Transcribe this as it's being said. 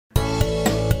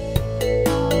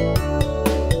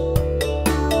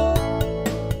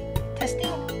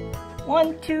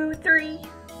1, 2, 3.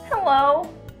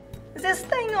 Hello. Is this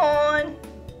thing on?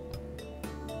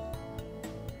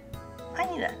 I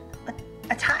need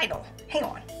a title. Hang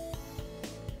on.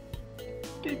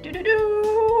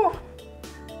 Do.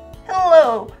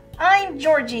 Hello, I'm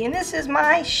Georgie, and this is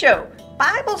my show,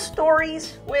 Bible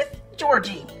Stories with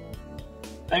Georgie.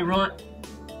 Hey, Runt,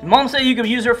 did Mom say you could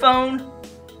use her phone?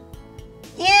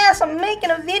 Yes, I'm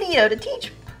making a video to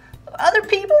teach other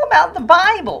people about the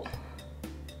Bible.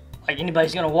 Like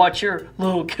anybody's gonna watch your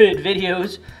little kid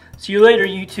videos. See you later,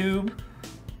 YouTube.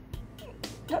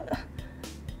 You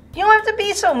don't have to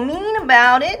be so mean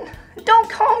about it. Don't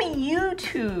call me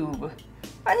YouTube.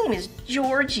 My name is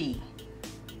Georgie.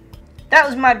 That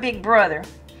was my big brother.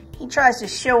 He tries to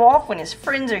show off when his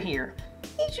friends are here.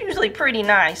 He's usually pretty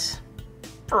nice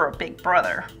for a big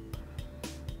brother.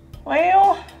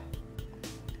 Well,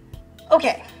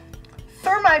 okay.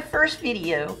 For my first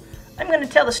video, I'm going to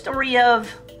tell the story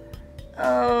of,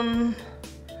 oh,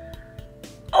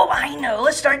 I know.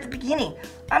 Let's start at the beginning.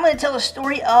 I'm going to tell the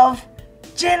story of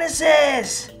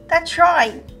Genesis. That's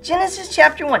right. Genesis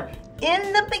chapter 1.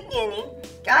 In the beginning,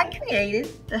 God created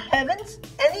the heavens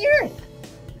and the earth.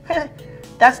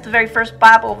 That's the very first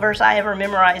Bible verse I ever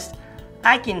memorized.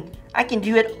 I can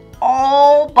do it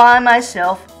all by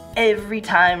myself every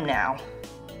time now.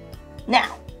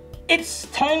 Now, it's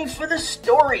time for the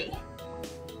story.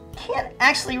 Can't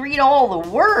actually read all the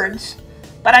words,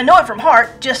 but I know it from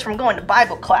heart just from going to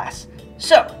Bible class.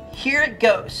 So, here it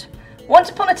goes.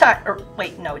 Once upon a time, or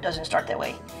wait, no, it doesn't start that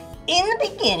way. In the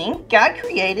beginning, God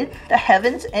created the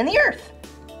heavens and the earth.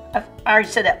 I already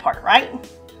said that part, right?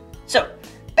 So,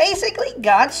 basically,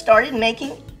 God started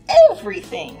making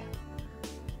everything.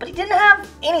 But he didn't have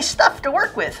any stuff to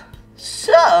work with.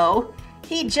 So,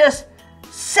 he just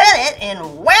set it and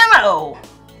whammo!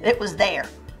 It was there.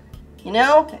 You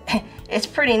know, it's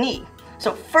pretty neat.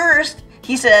 So first,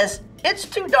 he says, it's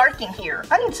too dark in here.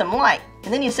 I need some light.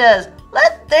 And then he says,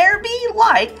 let there be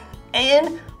light,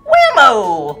 and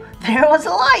whammo! There was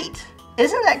a light.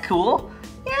 Isn't that cool?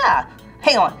 Yeah.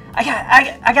 Hang on.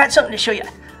 I got something to show you.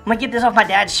 I'm gonna get this off my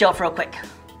dad's shelf real quick.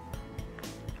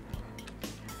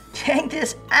 Check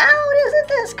this out. Isn't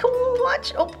this cool?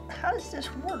 Watch. Oh, how does this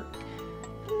work?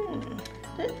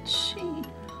 Let's see.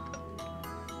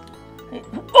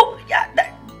 Oh, yeah,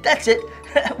 that's it.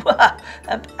 Well,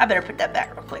 I better put that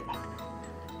back real quick.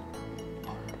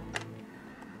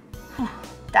 Whew,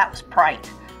 that was bright.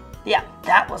 Yeah,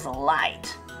 that was a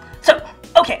light. So,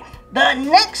 okay, the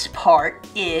next part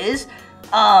is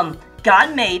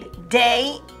God made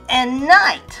day and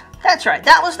night. That's right,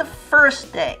 that was the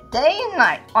first day, day and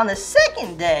night. On the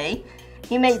second day,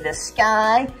 he made the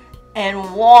sky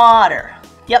and water.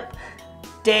 Yep,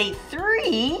 day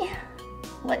 3,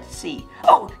 let's see.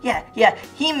 Oh, yeah,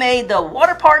 he made the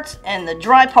water parts and the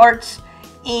dry parts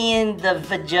in the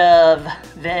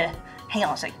hang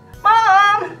on a second.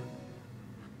 Mom!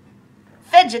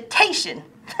 Vegetation.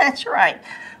 That's right.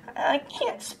 I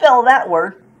can't spell that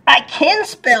word. I can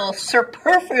spell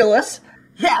superfluous.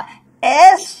 Yeah,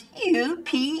 superfluous,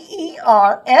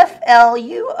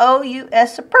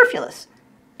 superfluous.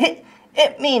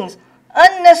 It means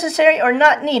unnecessary or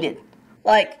not needed.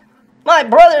 Like, my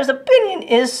brother's opinion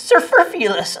is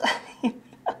superfluous.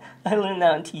 I learned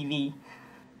that on TV.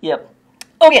 Yep.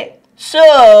 Okay,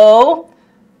 so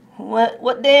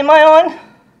what day am I on?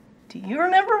 Do you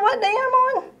remember what day I'm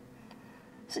on?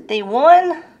 Is it day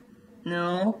 1?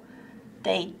 No.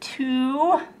 Day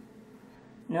 2?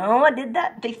 No, I did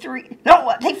that. Day 3. No,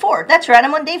 what? Day 4. That's right,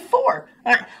 I'm on day 4.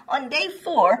 All right. On day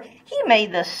 4, he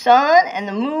made the sun and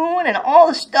the moon and all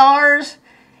the stars.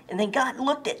 And then God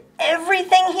looked at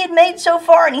everything he had made so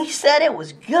far and he said it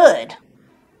was good.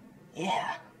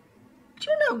 Yeah. Do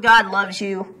you know God loves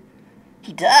you?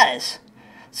 He does.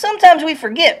 Sometimes we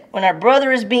forget when our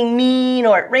brother is being mean,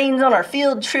 or it rains on our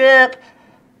field trip,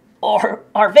 or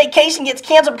our vacation gets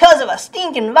canceled because of a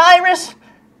stinking virus.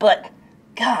 But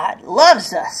God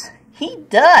loves us. He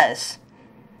does.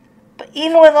 But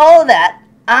even with all of that,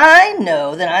 I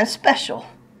know that I'm special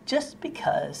just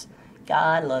because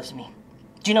God loves me.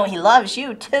 Do you know he loves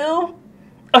you too?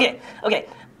 Okay.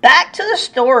 Back to the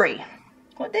story.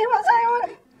 What day was I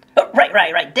on? Oh,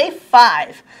 right. Day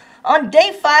 5. On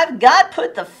day 5, God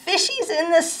put the fishies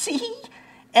in the sea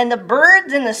and the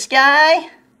birds in the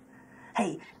sky.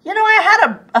 Hey, you know, I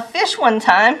had a fish one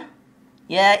time.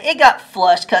 Yeah, it got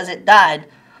flushed because it died.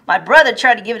 My brother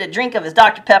tried to give it a drink of his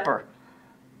Dr. Pepper.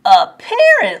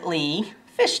 Apparently,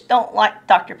 fish don't like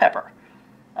Dr. Pepper.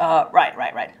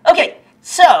 Right. Okay,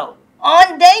 so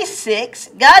on day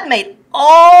 6, God made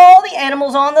all the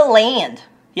animals on the land.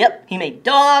 Yep, he made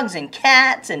dogs and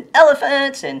cats and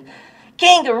elephants and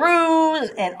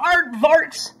kangaroos and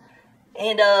aardvarks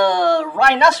and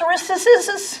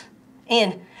rhinoceroses,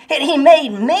 and he made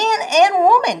man and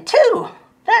woman too.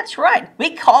 That's right.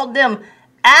 We called them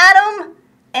Adam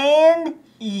and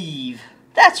Eve.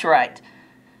 That's right.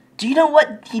 Do you know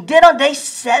what he did on day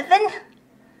 7?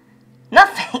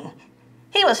 Nothing.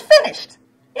 He was finished.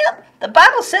 Yep, the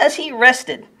Bible says he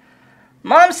rested.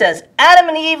 Mom says Adam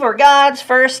and Eve were God's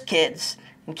first kids,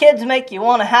 and kids make you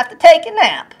want to have to take a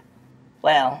nap.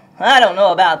 Well, I don't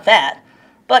know about that,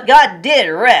 but God did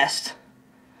rest.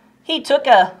 He took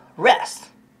a rest.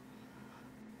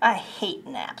 I hate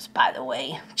naps, by the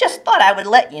way. Just thought I would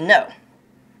let you know.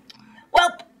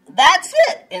 Well, that's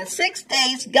it. In 6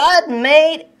 days, God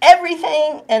made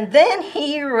everything, and then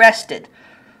he rested.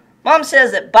 Mom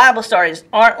says that Bible stories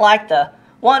aren't like the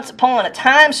once upon a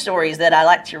time stories that I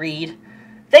like to read.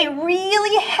 They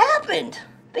really happened.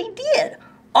 They did.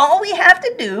 All we have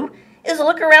to do is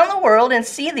look around the world and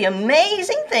see the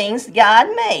amazing things God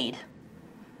made.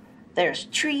 There's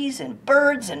trees and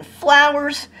birds and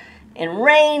flowers and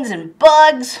rains and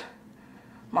bugs.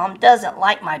 Mom doesn't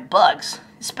like my bugs,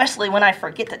 especially when I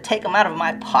forget to take them out of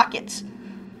my pockets.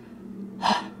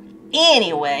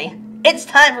 Anyway, it's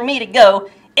time for me to go.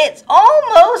 It's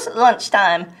almost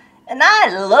lunchtime, and I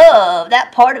love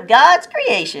that part of God's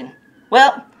creation.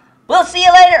 Well, we'll see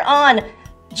you later on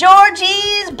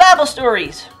Georgie's Bible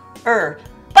Stories.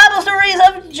 Bible Stories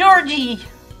of Georgie.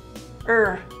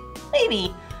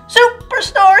 Maybe Super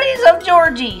Stories of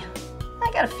Georgie. I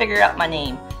gotta figure out my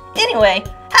name. Anyway,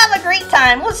 have a great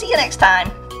time. We'll see you next time.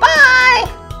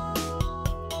 Bye!